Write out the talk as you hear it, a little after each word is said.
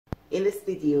In this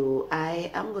video, I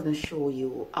am going to show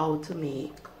you how to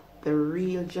make the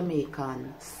real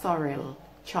Jamaican sorrel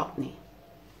chutney.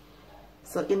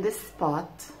 So in this pot,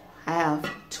 I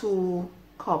have 2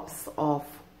 cups of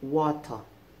water.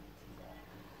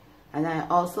 And I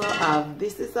also have,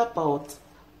 this is about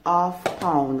 ½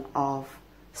 pound of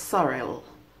sorrel,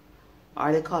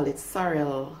 or they call it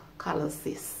sorrel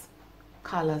colossus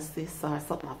or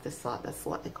something of the sort. That's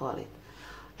what they call it.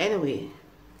 Anyway,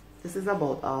 this is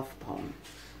about ½ pound.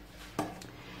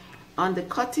 On the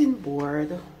cutting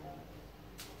board,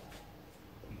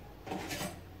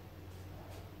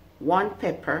 1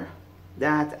 pepper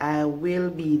that I will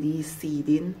be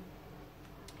de-seeding,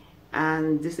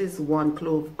 and this is 1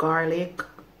 clove garlic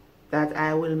that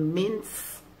I will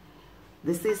mince.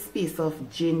 This is piece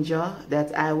of ginger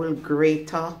that I will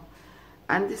grate,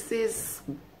 and this is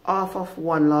half of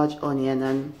 1 large onion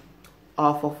and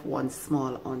half of 1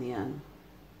 small onion.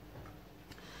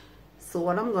 So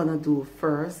what I'm gonna do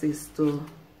first is to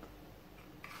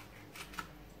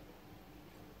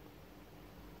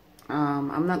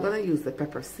I'm not gonna use the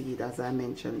pepper seed as I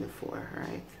mentioned before,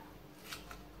 right?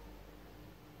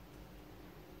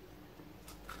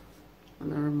 I'm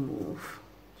gonna remove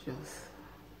just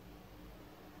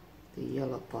the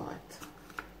yellow part.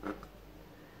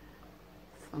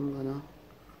 So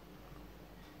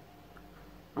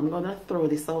I'm gonna throw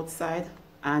this outside,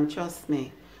 and trust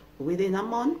me, within a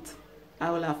month I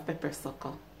will have pepper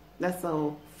sucker. That's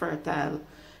how fertile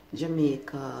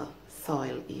Jamaica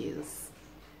soil is.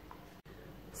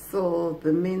 So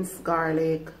the minced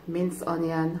garlic, minced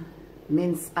onion,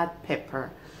 minced hot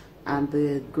pepper, and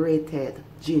the grated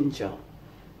ginger.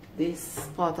 This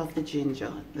part of the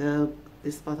ginger,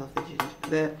 this part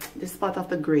of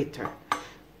the grater.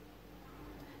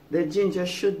 The ginger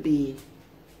should be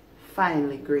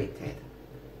finely grated.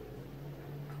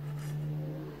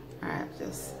 Alright,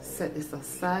 just set this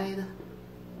aside.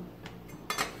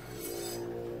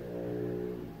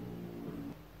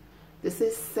 This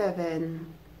is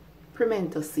 7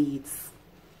 pimento seeds.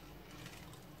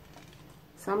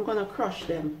 So I'm gonna crush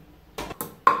them.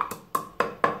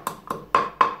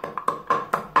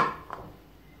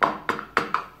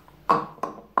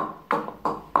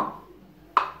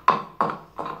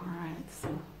 Alright, so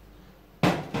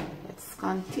let's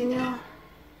continue.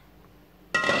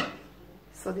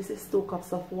 So this is 2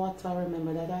 cups of water.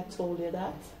 Remember that I told you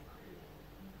that.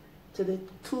 To the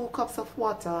 2 cups of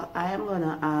water, I am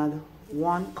gonna add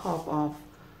 1 cup of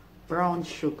brown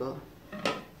sugar.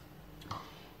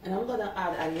 And I'm gonna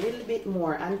add a little bit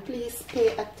more, and please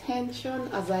pay attention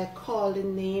as I call the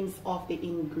names of the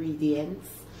ingredients,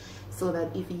 so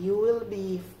that if you will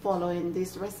be following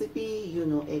this recipe, you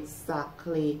know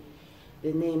exactly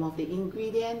the name of the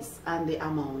ingredients and the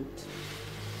amount.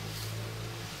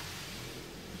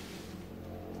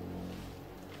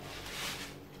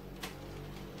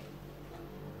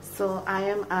 So I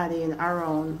am adding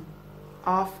around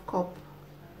half cup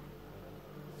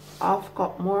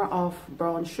more of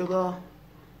brown sugar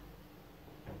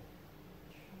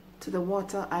to the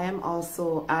water. I am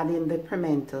also adding the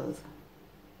pimentos,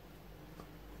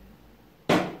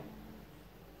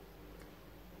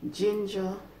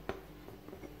 ginger,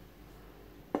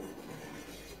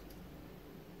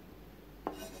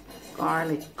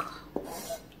 garlic,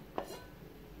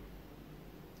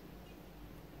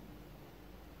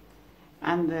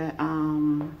 and the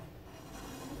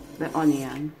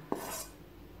onion.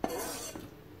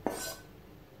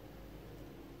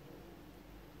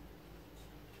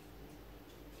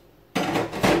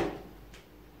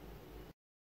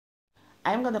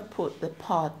 I'm gonna put the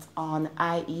pot on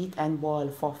high heat and boil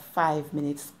for 5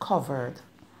 minutes covered.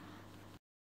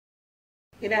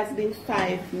 It has been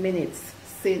 5 minutes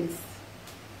since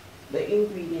the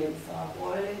ingredients are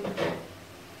boiling.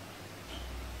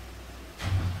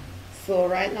 So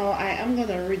right now I am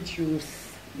gonna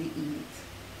reduce the heat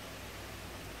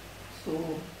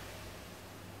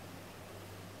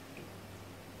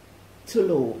to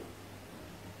low,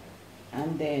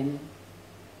 and then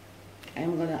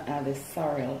I'm gonna add the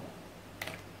sorrel.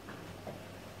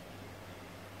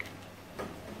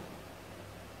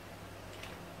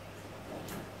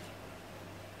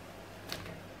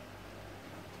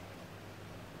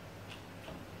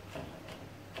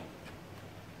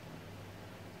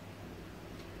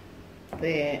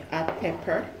 The hot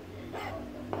pepper,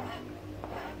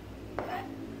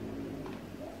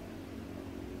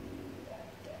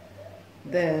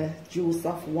 the juice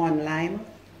of 1 lime,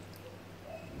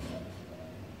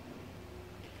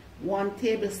 1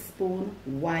 tablespoon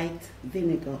white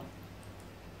vinegar.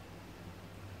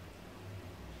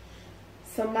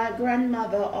 So my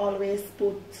grandmother always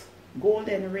put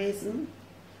golden raisin,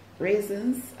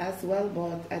 raisins as well,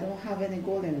 but I don't have any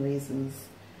golden raisins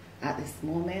at this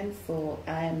moment, so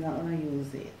I am not going to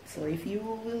use it. So if you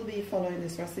will be following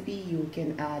this recipe, you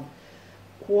can add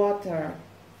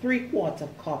 3/4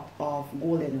 cup of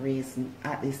golden raisin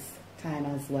at this time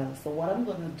as well. So what I'm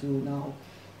going to do now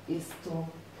is to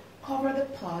cover the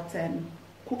pot and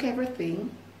cook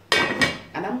everything,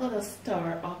 and I'm going to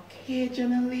stir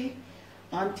occasionally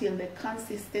until the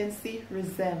consistency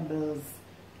resembles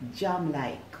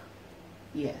jam-like.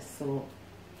 Yes, so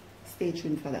stay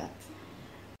tuned for that.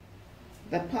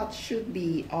 The pot should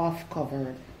be off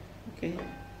covered, okay?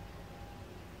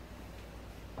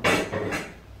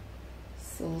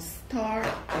 So stir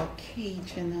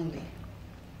occasionally.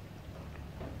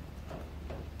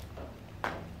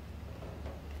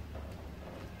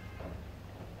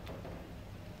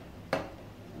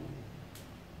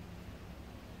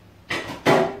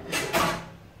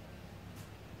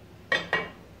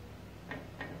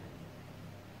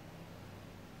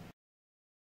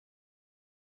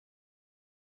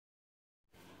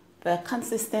 The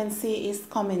consistency is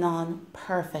coming on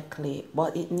perfectly,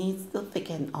 but it needs to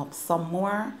thicken up some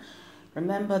more.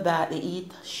 Remember that the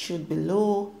heat should be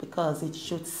low because it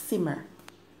should simmer.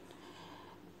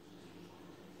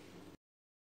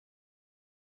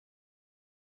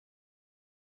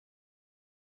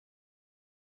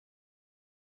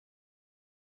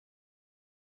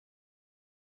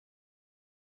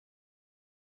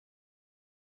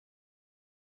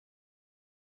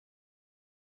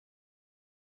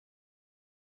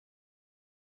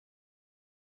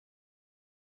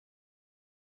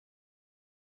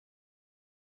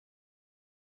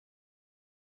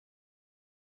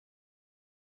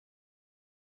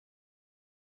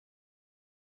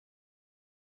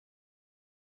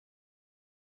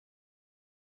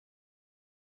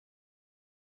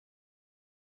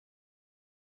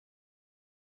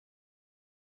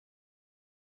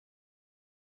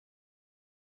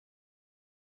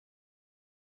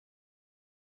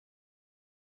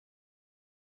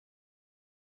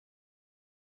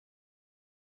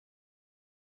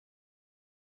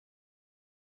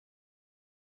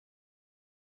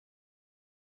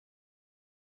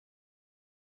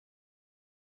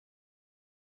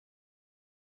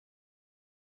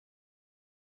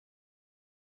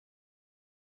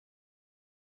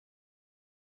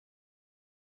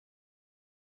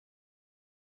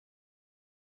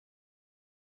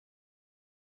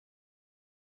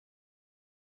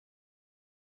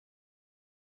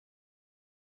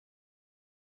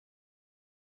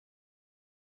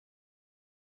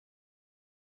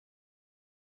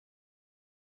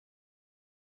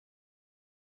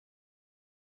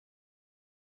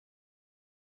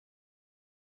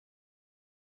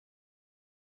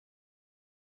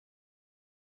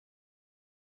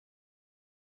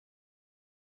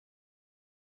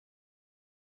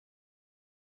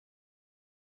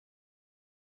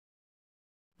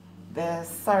 The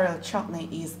sorrel chutney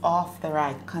is of the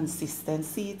right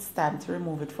consistency. It's time to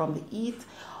remove it from the heat.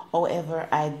 However,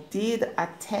 I did a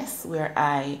test where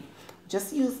I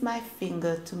just used my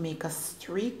finger to make a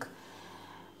streak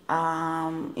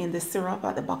in the syrup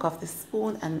at the back of the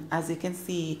spoon, and as you can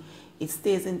see, it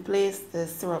stays in place. The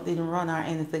syrup didn't run or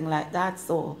anything like that,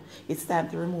 so it's time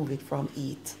to remove it from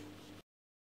heat.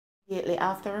 Immediately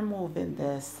after removing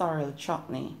the sorrel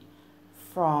chutney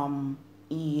from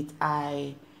heat,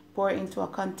 I pour it into a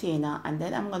container, and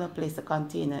then I'm going to place the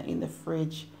container in the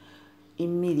fridge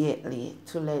immediately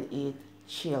to let it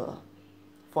chill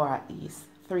for at least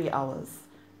 3 hours.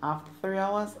 After 3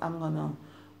 hours, I'm going to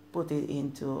put it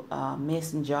into a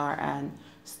mason jar and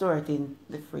store it in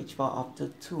the fridge for up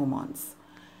to 2 months.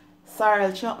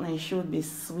 Sorrel chutney should be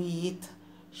sweet,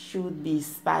 should be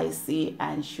spicy,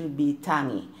 and should be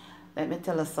tangy. Let me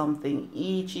tell you something,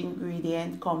 each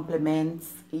ingredient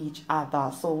complements each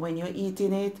other. So when you're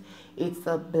eating it, it's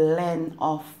a blend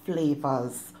of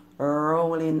flavors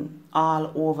rolling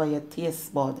all over your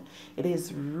taste bud. It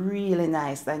is really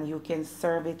nice, and you can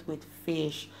serve it with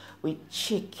fish, with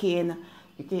chicken,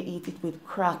 you can eat it with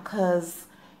crackers.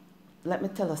 Let me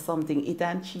tell you something, it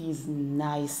and cheese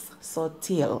nice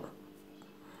sauteed.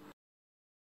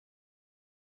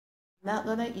 Not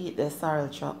gonna eat the sorrel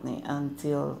chutney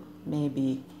until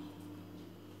maybe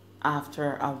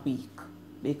after a week,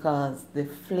 because the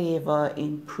flavor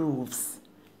improves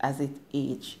as it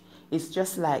ages. It's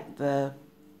just like the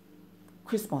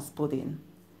Christmas pudding.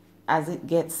 As it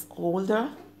gets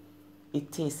older,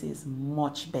 it tastes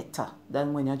much better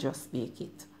than when you just bake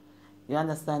it. You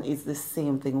understand? It's the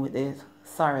same thing with the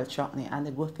sorrel chutney, and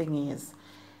the good thing is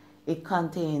it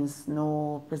contains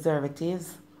no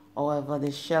preservatives. However,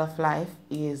 the shelf life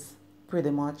is pretty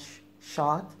much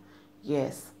short.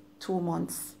 Yes, 2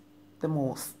 months the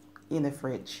most in the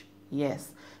fridge.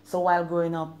 Yes. So while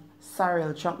growing up,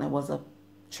 sorrel chutney was a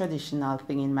traditional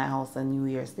thing in my house on New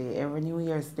Year's Day. Every New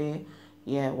Year's Day,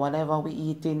 yeah, whatever we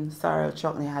eating, sorrel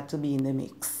chutney had to be in the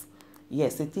mix.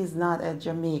 Yes, it is not a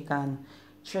Jamaican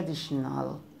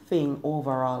traditional thing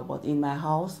overall, but in my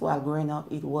house while growing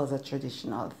up, it was a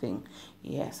traditional thing.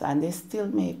 Yes, and they still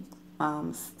make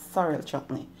sorrel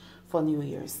chutney for New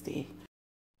Year's Day.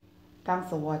 Thanks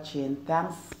for watching.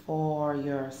 Thanks for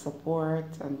your support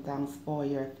and thanks for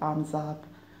your thumbs up.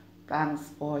 Thanks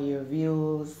for your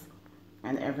views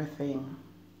and everything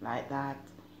like that.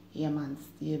 Yeah man,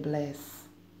 stay blessed.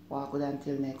 Walk good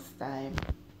until next time.